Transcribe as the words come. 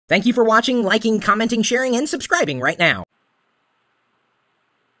Thank you for watching, liking, commenting, sharing, and subscribing right now.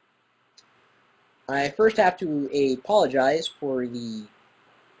 I first have to apologize for the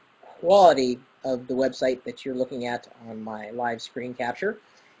quality of the website that you're looking at on my live screen capture.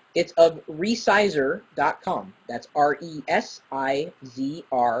 It's of Resizer.com. That's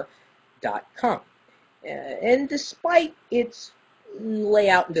RESIZR.com. And despite its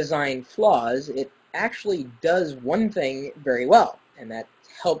layout and design flaws, it actually does one thing very well, and that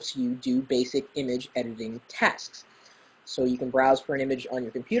helps you do basic image editing tasks. So you can browse for an image on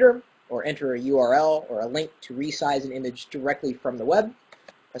your computer, or enter a URL or a link to resize an image directly from the web.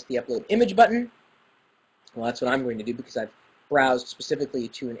 Press the Upload Image button. Well, that's what I'm going to do because I've browsed specifically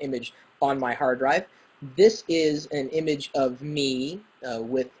to an image on my hard drive. This is an image of me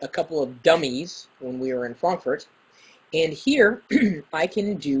with a couple of dummies when we were in Frankfurt. And here, I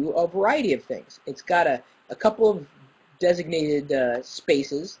can do a variety of things. It's got a couple of designated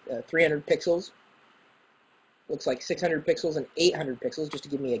spaces, 300 pixels, looks like 600 pixels and 800 pixels, just to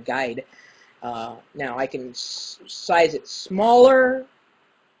give me a guide. Now I can size it smaller,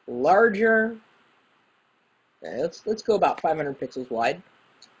 larger. Let's go about 500 pixels wide.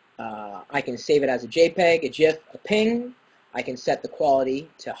 I can save it as a JPEG, a GIF, a PNG. I can set the quality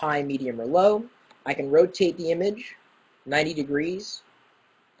to high, medium, or low. I can rotate the image 90 degrees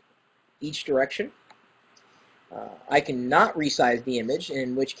each direction. I can not resize the image,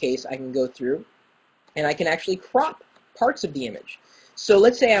 in which case I can go through and I can actually crop parts of the image. So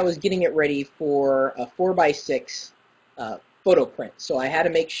let's say I was getting it ready for a 4:6 photo print. So I had to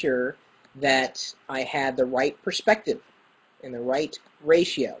make sure that I had the right perspective and the right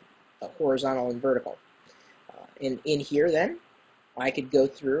ratio of horizontal and vertical. And in here then, I could go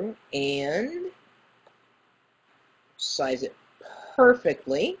through and size it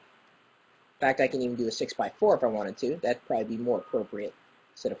perfectly. In fact, I can even do a 6:4 if I wanted to. That'd probably be more appropriate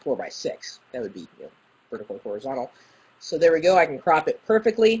instead of 4:6. That would be, vertical, horizontal. So there we go. I can crop it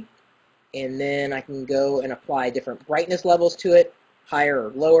perfectly, and then I can go and apply different brightness levels to it, higher or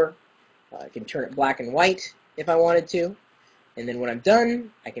lower. I can turn it black and white if I wanted to, and then when I'm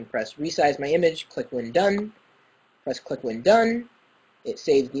done, I can press Resize My Image, click When Done, press Click When Done. It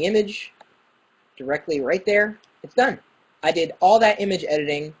saves the image directly right there. It's done. I did all that image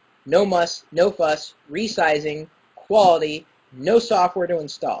editing, no muss, no fuss, resizing, quality, no software to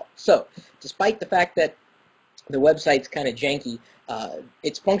install. So, despite the fact that the website's kind of janky,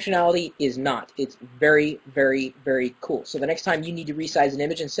 its functionality is not. It's very, very, very cool. So the next time you need to resize an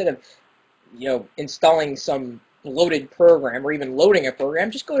image, instead of installing some loaded program or even loading a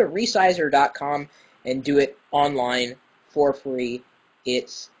program, just go to Resizer.com and do it online for free.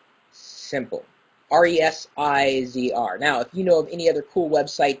 It's simple. RESIZR. Now, if you know of any other cool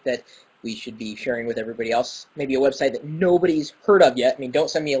website that we should be sharing with everybody else, maybe a website that nobody's heard of yet. I mean, don't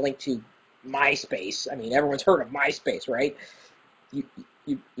send me a link to MySpace. I mean, everyone's heard of MySpace, right?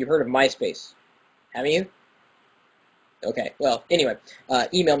 You've heard of MySpace, haven't you? Okay, well, anyway,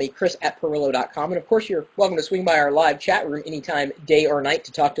 email me, chris@pirillo.com, and of course you're welcome to swing by our live chat room anytime, day or night,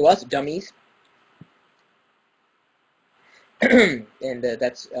 to talk to us, dummies. And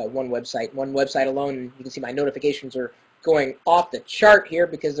that's one website alone. You can see my notifications are going off the chart here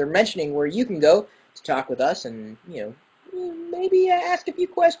because they're mentioning where you can go to talk with us and, maybe ask a few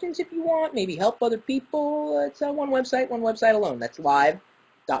questions if you want, maybe help other people. It's one website alone. That's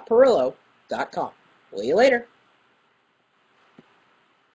live.pirillo.com. See you later.